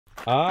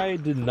I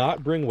did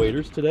not bring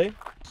waders today,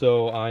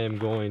 so I am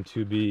going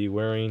to be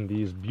wearing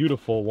these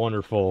beautiful,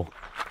 wonderful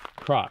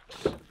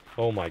Crocs.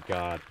 Oh my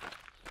God.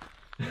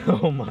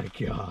 Oh my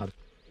God.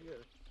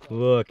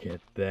 Look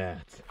at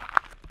that.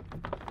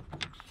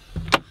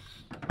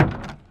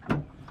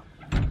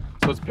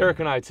 So it's Peric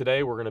and I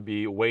today. We're gonna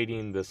be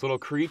wading this little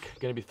creek.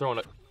 Gonna be throwing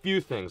a few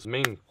things. The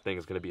main thing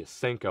is gonna be a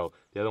Senko.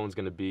 The other one's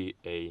gonna be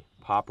a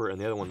popper, and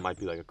the other one might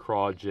be like a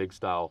craw jig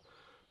style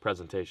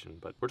presentation.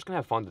 But we're just gonna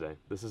have fun today.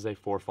 This is a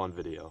for fun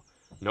video.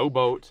 No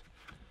boat,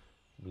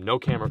 no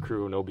camera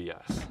crew, no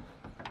BS.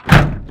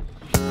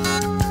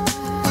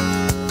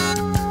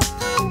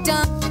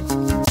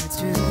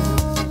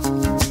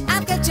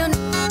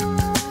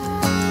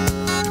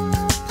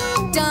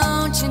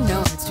 Don't you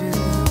know it's true?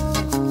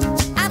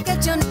 I've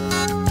got your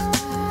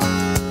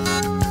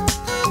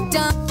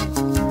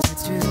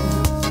it's true.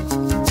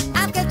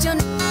 I've got your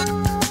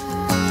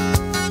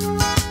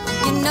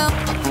you know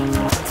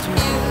it's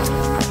true.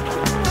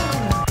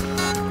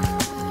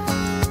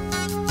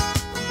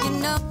 You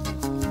know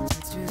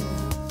it's true.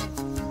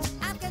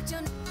 I've got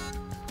your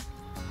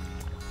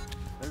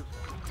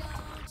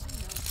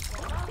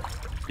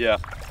Yeah.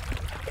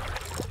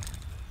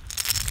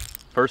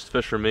 First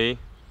fish for me.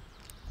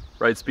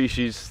 Right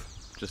species,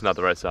 just not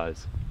the right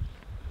size.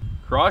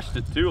 Crushed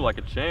it too, like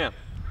a champ.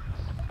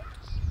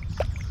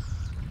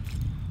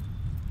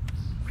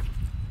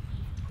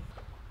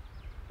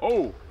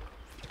 Oh,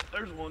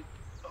 there's one.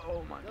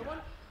 Oh my God.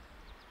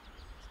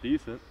 It's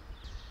decent.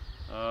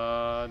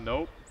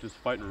 Nope, just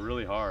fighting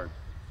really hard.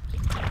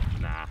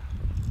 Nah.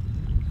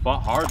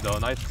 Fought hard though,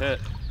 nice hit.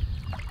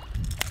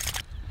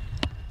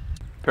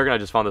 Peric and I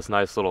just found this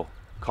nice little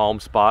calm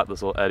spot,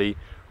 this little eddy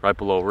right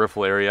below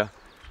riffle area.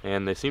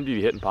 And they seem to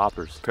be hitting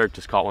poppers. Peric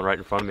just caught one right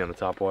in front of me on the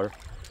topwater.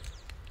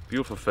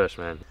 Beautiful fish,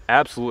 man.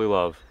 Absolutely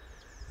love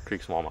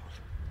creek smallmouth.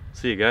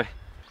 See you, guy.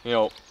 You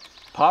know,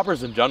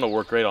 poppers in general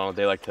work great on a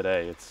day like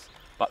today. It's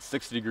about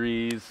 60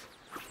 degrees,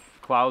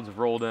 clouds have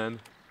rolled in,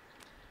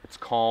 it's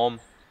calm.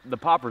 The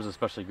popper is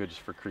especially good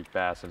just for creek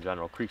bass in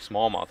general, creek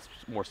smallmouth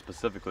more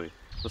specifically.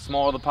 The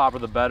smaller the popper,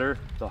 the better.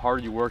 The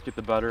harder you work it,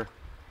 the better.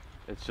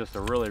 It's just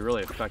a really,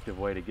 really effective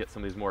way to get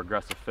some of these more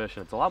aggressive fish,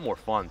 and it's a lot more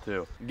fun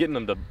too. Getting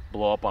them to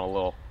blow up on a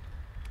little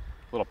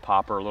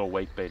popper, a little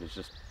wake bait is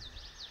just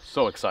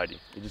so exciting.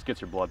 It just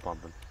gets your blood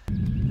pumping.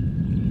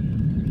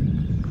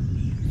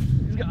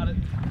 He's got it.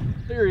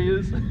 There he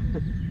is. I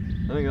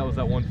think that was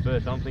that one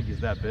fish. I don't think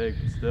he's that big,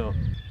 but still.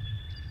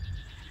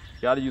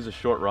 You gotta use a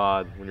short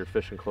rod when you're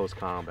fishing close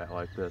combat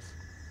like this.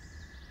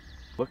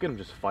 Look at him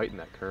just fighting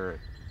that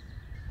current.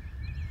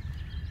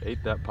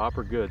 Ate that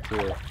popper good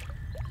too.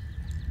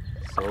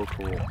 So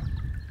cool.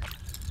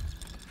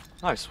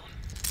 Nice one.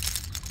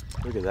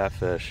 Look at that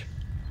fish.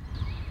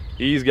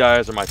 These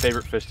guys are my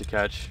favorite fish to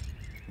catch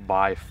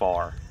by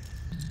far.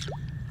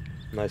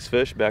 Nice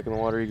fish, back in the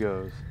water he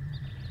goes.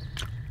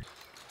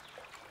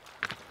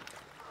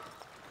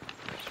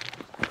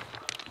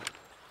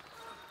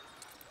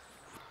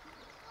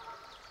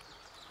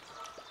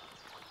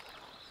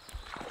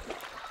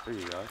 There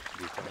you go.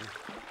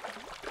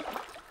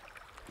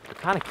 I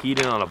kind of keyed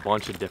in on a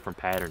bunch of different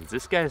patterns.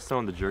 This guy's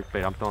throwing the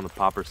jerkbait, I'm throwing the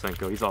popper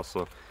Senko. He's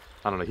also,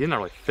 I don't know, he's not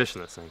really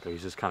fishing the Senko,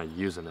 he's just kind of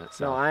using it.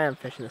 So. No, I am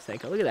fishing the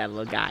Senko. Look at that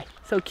little guy.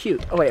 So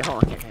cute. Oh wait,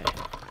 hold on. Here. You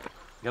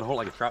gotta hold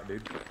it like a trout,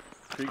 dude.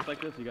 Creeks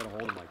like this, you gotta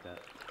hold them like that.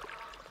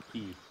 The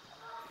key.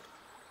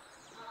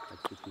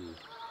 That's the key.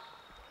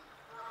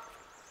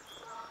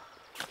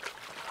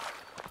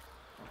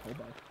 Hold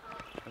on.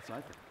 That's what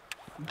I think.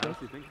 I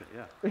honestly think that,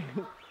 yeah.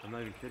 I'm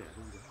not even kidding.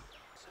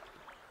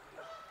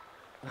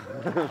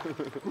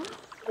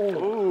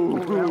 Oh,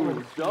 that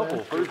was double.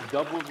 First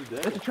double of the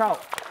day. It's a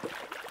trout.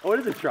 Oh, it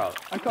is a trout.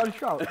 I caught a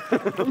trout.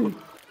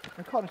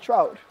 I caught a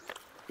trout.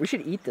 We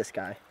should eat this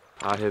guy.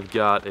 I have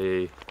got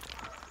a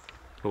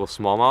little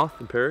smallmouth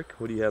and Peric.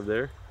 What do you have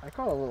there? I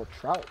caught a little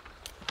trout.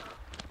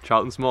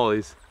 Trout and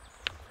smallies.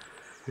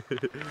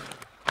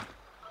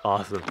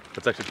 Awesome.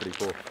 That's actually pretty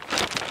cool.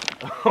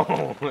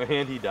 Oh,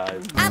 and he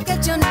dies. I've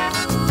got your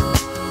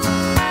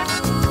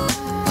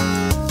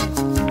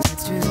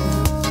it's true.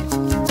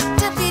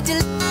 To be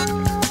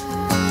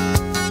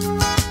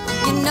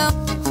you know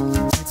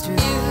it's true.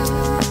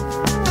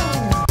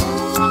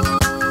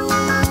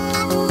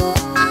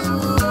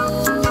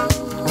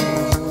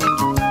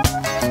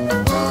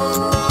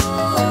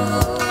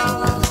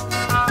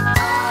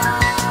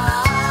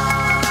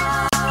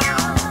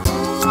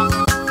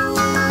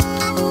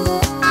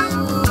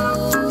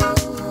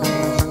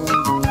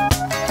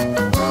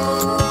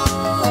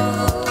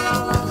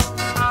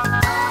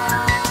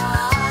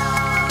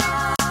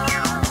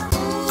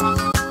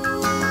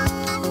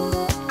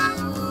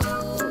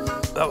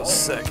 That was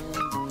sick.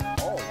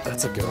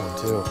 That's a good one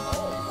too.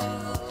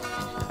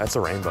 That's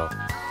a rainbow.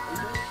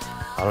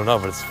 I don't know,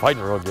 but it's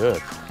fighting real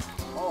good.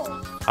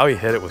 How he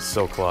hit it was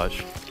so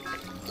clutch.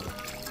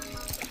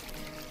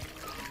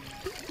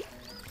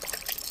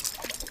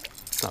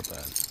 It's not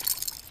bad.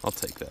 I'll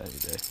take that any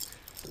day.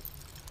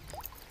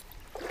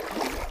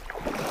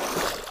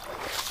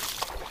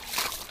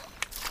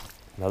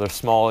 Another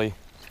smallie.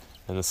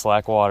 in the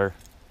slack water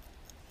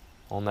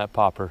on that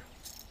popper.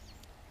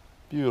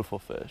 Beautiful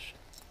fish.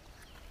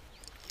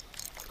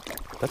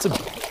 That's a,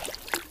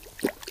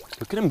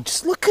 look at him,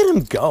 just look at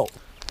him go.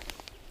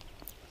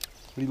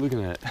 What are you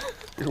looking at?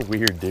 You're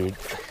weird, dude.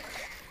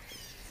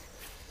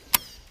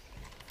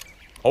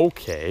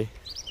 Okay.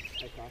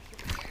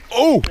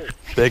 Oh,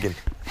 biggin.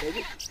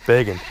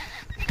 Biggin.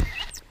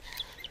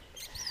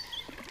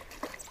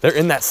 They're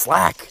in that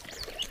slack.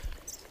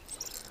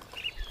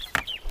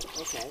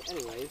 Okay,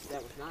 anyways,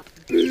 that was not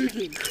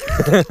biggin.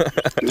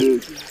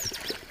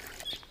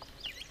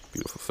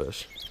 Beautiful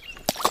fish.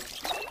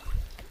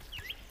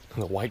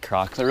 The white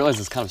crocs. I realize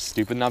it's kind of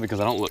stupid now because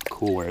I don't look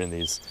cool wearing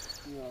these.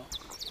 No.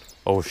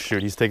 Oh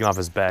shoot, he's taking off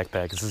his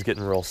backpack. This is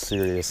getting real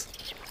serious.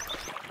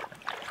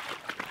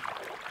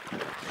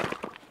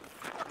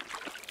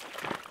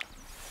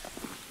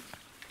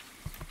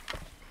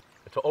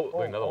 Oh,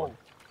 look, another one.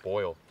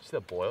 Boil. Did you see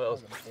that boil? That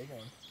was a big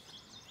one.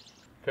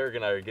 Perric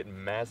and I are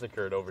getting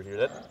massacred over here.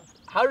 That,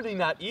 how did he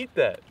not eat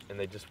that? And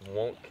they just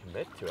won't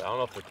commit to it. I don't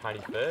know if they're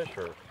tiny fish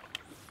or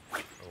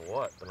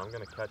what, but I'm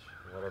gonna catch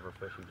whatever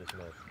fish he just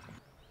missed.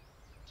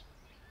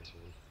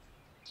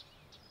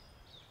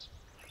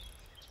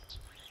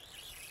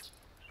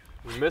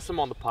 You miss them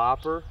on the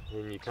popper,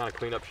 and you kind of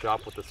clean up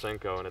shop with the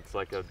Senko, and it's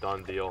like a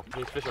done deal.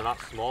 These fish are not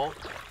small.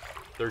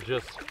 They're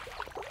just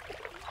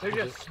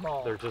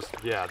small. They're just,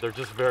 yeah, they're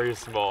just very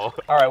small.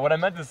 All right, what I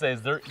meant to say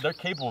is they're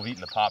capable of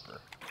eating the popper.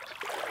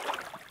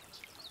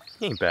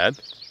 He ain't bad.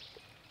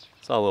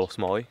 Saw a little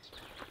smallie.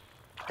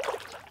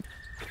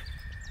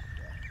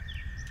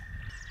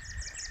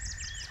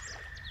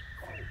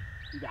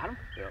 You got him?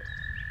 Yep.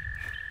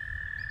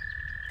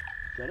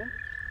 Get him?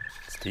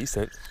 It's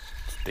decent.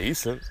 It's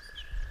decent.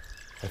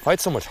 I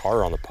fight so much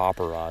harder on the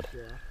popper rod.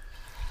 Yeah.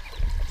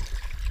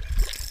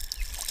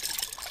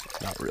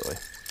 Not really.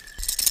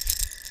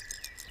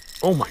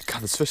 Oh my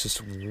god, this fish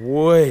is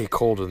way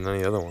colder than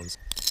any other ones.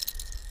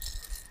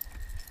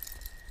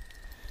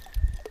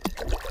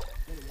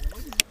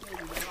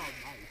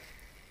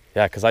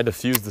 Yeah, because I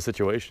diffused the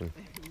situation.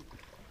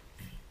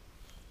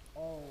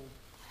 Oh,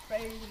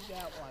 baby,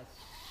 that was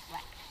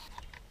slack.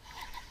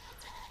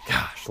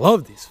 Gosh,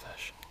 love these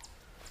fish.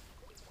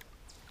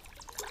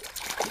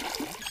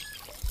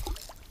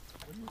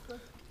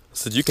 I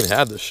said you can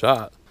have this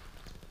shot.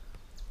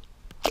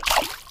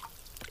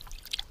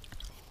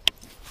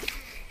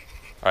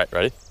 All right,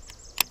 ready?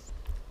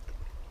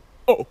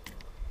 Oh,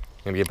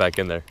 I'm gonna get back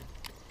in there.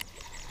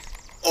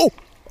 Oh,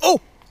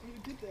 oh, You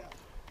did that.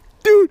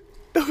 dude,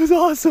 that was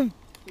awesome.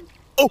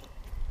 Oh,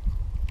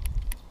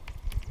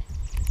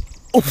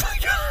 oh my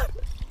god,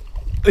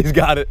 he's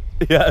got it.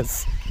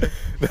 Yes,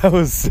 that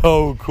was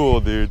so cool,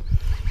 dude.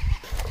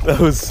 That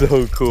was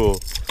so cool.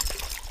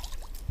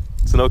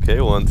 It's an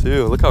okay one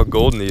too. Look how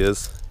golden he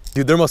is.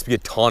 Dude, there must be a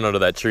ton under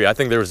that tree. I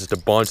think there was just a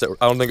bunch that,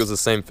 I don't think it was the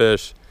same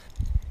fish.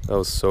 That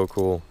was so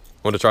cool.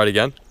 Want to try it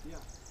again? Yeah.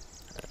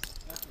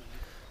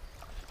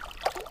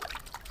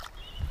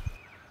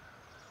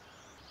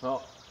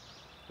 Well,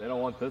 they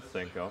don't want this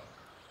Senko.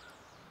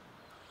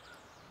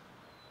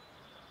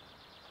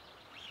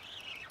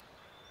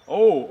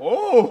 Oh,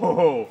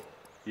 oh,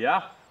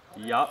 yeah,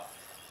 yup.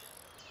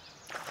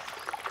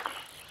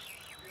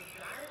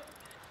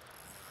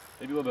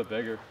 Maybe a little bit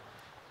bigger.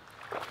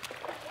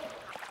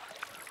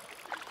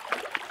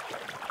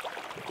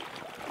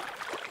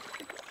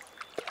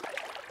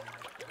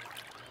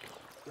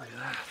 Look at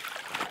that.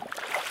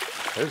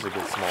 There's a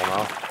good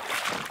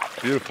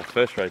smallmouth. Beautiful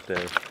fish right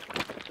there.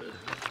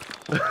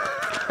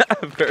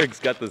 Peric's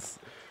got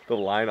the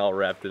line all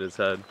wrapped in his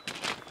head.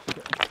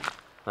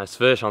 Nice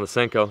fish on the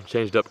Senko.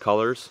 Changed up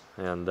colors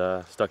and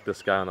stuck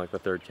this guy on like the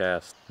third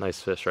cast.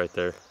 Nice fish right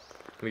there.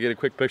 Gonna get a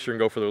quick picture and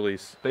go for the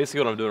release. Basically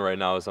what I'm doing right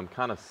now is I'm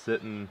kind of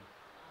sitting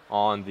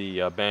on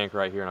the bank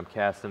right here and I'm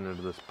casting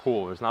into this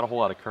pool. There's not a whole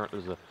lot of current.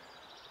 There's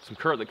some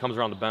current that comes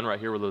around the bend right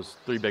here with those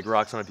three big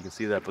rocks. I don't know if you can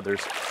see that, but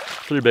there's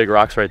three big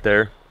rocks right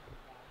there.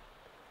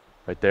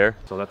 Right there.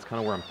 So that's kind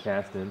of where I'm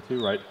cast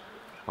into, right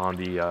on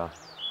the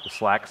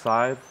slack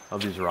side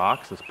of these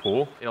rocks, this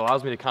pool. It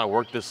allows me to kind of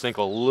work this Senko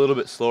a little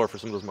bit slower for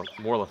some of those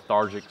more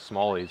lethargic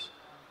smallies.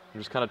 I'm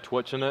just kind of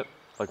twitching it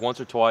like once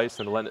or twice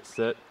and letting it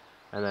sit.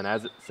 And then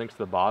as it sinks to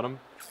the bottom,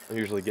 I'm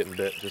usually getting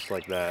bit just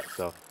like that.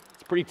 So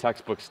it's pretty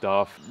textbook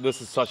stuff.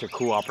 This is such a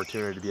cool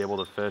opportunity to be able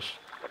to fish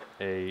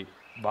a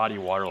body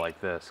of water like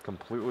this,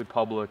 completely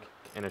public,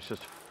 and it's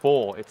just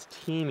full, it's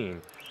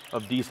teeming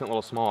of decent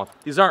little smallmouth.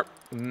 These aren't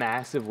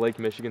massive Lake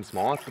Michigan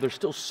smallmouth, but they're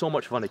still so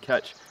much fun to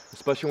catch,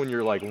 especially when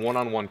you're like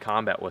one-on-one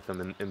combat with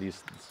them in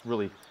these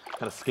really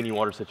kind of skinny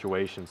water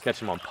situations. Catch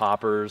them on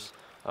poppers,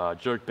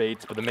 jerk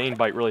baits, but the main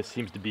bite really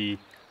seems to be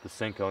the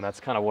Senko, and that's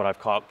kind of what I've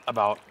caught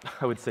about,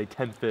 I would say,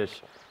 10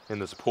 fish in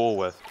this pool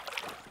with.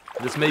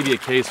 This may be a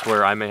case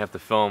where I may have to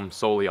film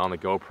solely on the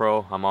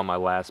GoPro. I'm on my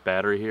last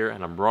battery here,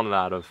 and I'm running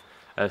out of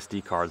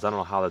SD cards. I don't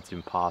know how that's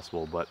even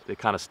possible, but it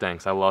kind of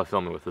stinks. I love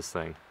filming with this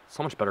thing.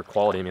 So much better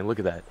quality. I mean, look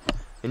at that.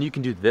 And you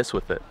can do this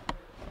with it.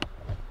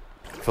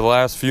 For the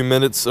last few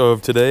minutes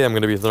of today, I'm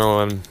going to be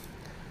throwing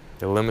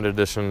a limited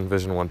edition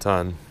Vision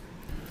 110.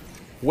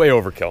 way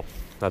overkill.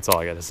 That's all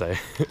I gotta say.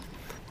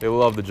 They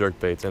love the jerk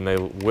baits, and they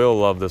will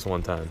love this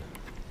 110.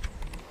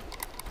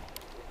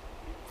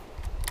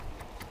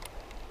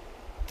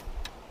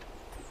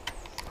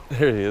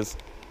 There he is.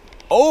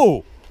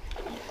 Oh!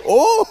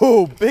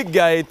 Oh! Big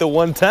guy ate the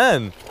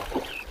 110.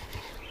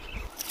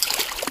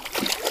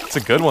 It's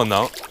a good one,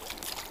 though.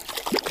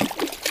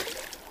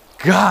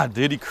 God,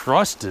 dude, he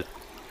crushed it.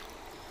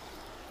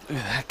 Look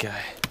at that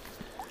guy.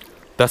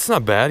 That's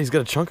not bad. He's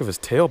got a chunk of his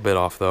tail bit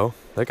off, though.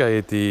 That guy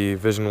ate the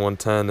Vision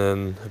 110,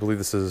 and I believe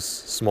this is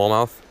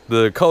smallmouth.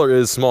 The color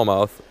is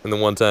smallmouth in the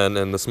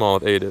 110, and the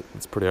smallmouth ate it.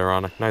 It's pretty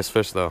ironic. Nice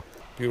fish, though.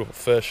 Beautiful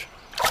fish.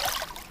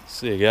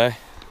 See you, guy.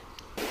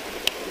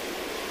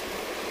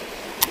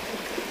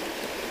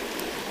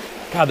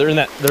 God, they're in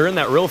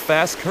that real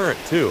fast current,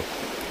 too.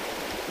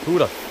 Who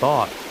would have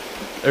thought?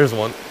 There's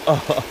one.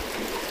 Oh,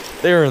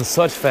 they are in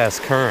such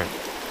fast current.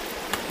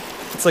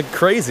 It's like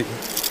crazy.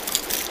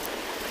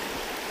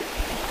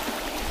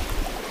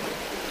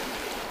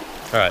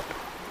 All right,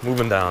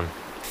 moving down.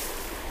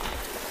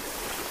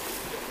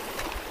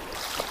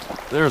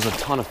 There's a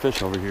ton of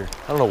fish over here.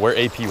 I don't know where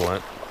AP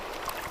went.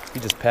 He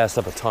just passed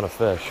up a ton of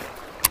fish.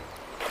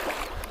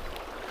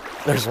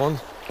 There's one.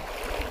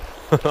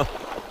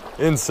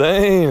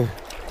 Insane.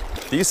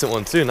 Decent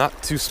one too,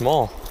 not too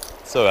small.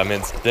 So, I mean,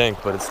 it's dink,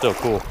 but it's still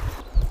cool.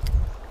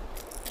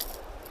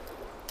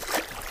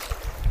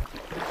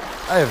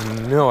 I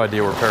have no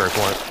idea where Peric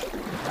went.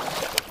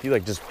 He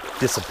like just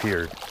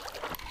disappeared.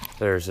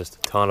 There's just a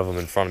ton of them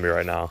in front of me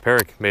right now.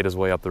 Peric made his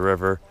way up the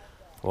river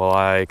while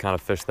I kind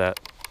of fished that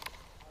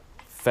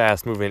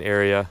fast moving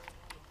area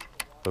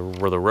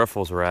where the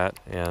riffles were at,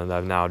 and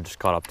I've now just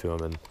caught up to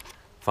him and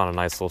found a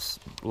nice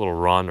little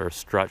run or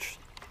stretch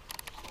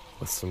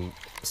with some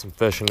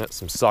fish in it,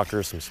 some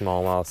suckers, some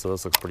smallmouth, so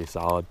this looks pretty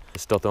solid. I'm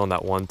still throwing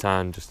that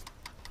 110, just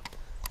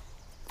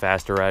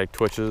fast erratic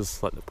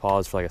twitches, letting it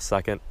pause for like a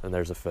second, and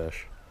there's a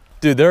fish.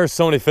 Dude, there are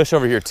so many fish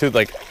over here too.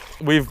 Like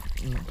we've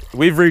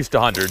reached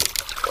 100.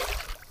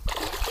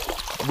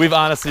 We've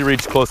honestly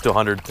reached close to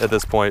 100 at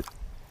this point.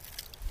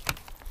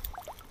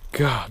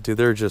 God, dude,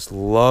 they're just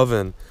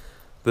loving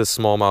this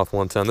smallmouth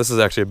 110. This is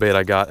actually a bait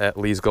I got at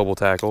Lee's Global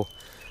Tackle,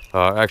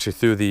 actually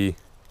through the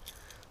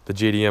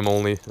JDM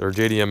only, or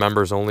JDM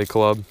members only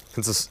club.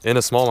 It's in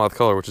a smallmouth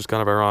color, which is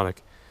kind of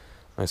ironic.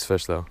 Nice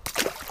fish though.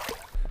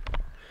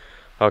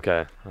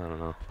 Okay, I don't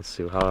know. Let's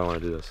see how I want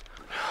to do this.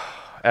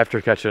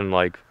 After catching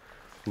like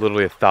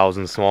literally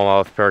 1,000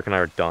 smallmouth, Peric and I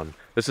are done.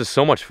 This is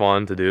so much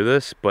fun to do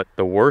this, but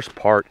the worst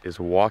part is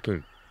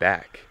walking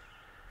back.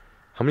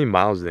 How many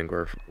miles do you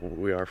think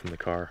we are from the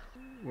car?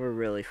 We're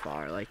really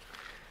far. Like,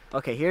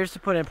 okay, here's to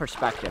put in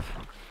perspective.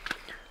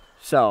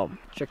 So,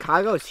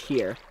 Chicago's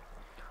here.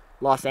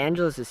 Los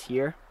Angeles is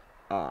here.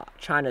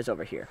 China's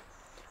over here.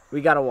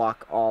 We gotta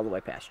walk all the way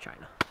past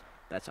China.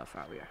 That's how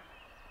far we are.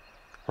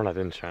 We're not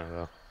in China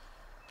though.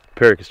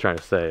 Peric is trying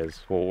to say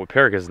is, well, what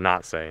Peric is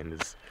not saying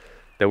is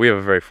that we have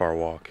a very far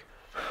walk.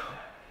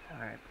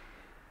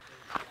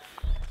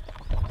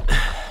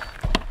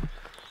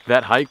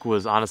 That hike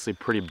was honestly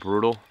pretty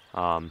brutal.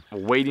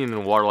 Wading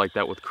in water like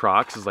that with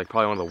Crocs is like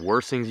probably one of the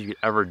worst things you could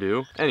ever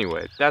do.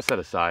 Anyway, that set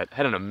aside,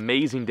 had an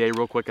amazing day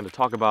real quick, and to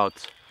talk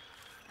about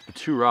the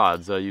two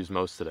rods that I used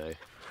most today.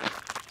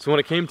 So when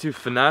it came to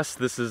finesse,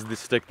 this is the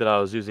stick that I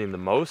was using the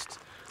most.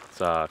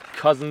 It's a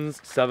Cousins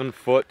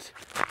 7-foot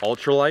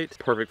ultralight,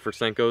 perfect for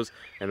Senkos,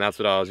 and that's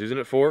what I was using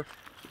it for.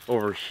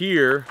 Over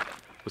here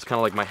was kind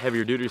of like my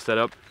heavier duty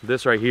setup.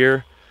 This right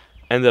here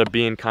ended up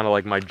being kind of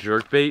like my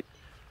jerkbait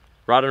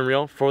rod and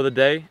reel for the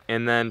day,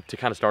 and then to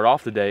kind of start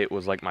off the day, it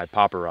was like my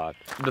popper rod.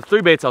 The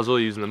three baits I was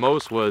really using the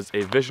most was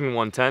a Vision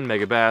 110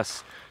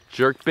 Megabass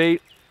jerkbait,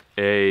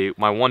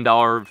 my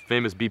 $1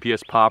 famous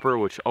BPS popper,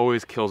 which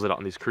always kills it out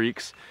in these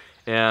creeks,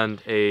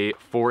 and a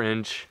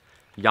 4-inch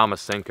Yama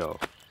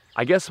Senko.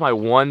 I guess my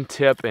one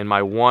tip and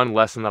my one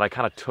lesson that I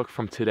kind of took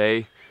from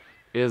today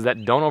is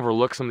that don't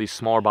overlook some of these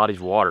smaller bodies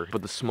of water.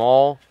 But the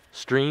small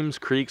streams,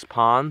 creeks,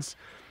 ponds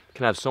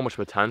can have so much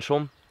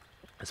potential,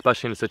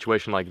 especially in a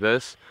situation like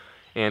this.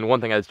 And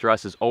one thing I'd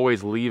stress is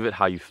always leave it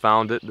how you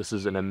found it. This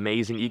is an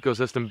amazing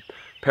ecosystem.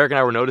 Peric and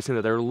I were noticing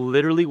that there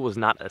literally was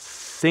not a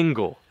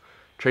single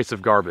trace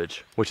of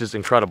garbage, which is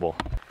incredible.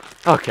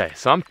 Okay,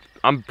 so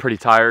I'm pretty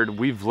tired.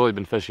 We've literally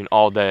been fishing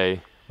all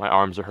day. My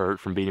arms are hurt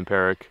from beating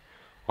Peric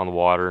on the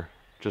water.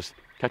 Just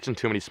catching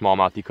too many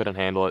smallmouth. He couldn't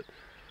handle it.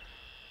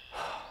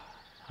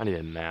 I need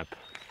a nap.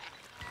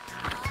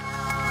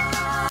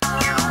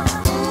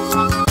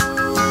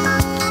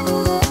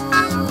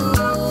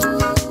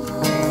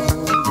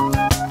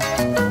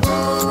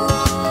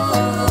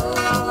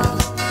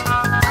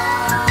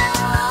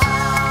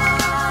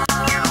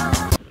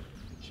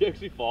 Did you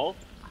actually fall?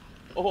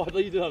 Oh, I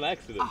thought you did on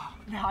accident. Oh,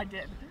 no, I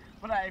didn't.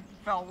 But I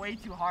fell way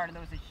too hard, and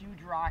there was a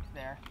huge rock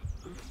there.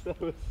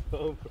 That was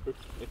so perfect.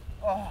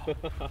 Oh.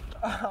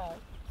 Oh.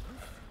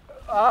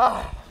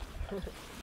 Oh.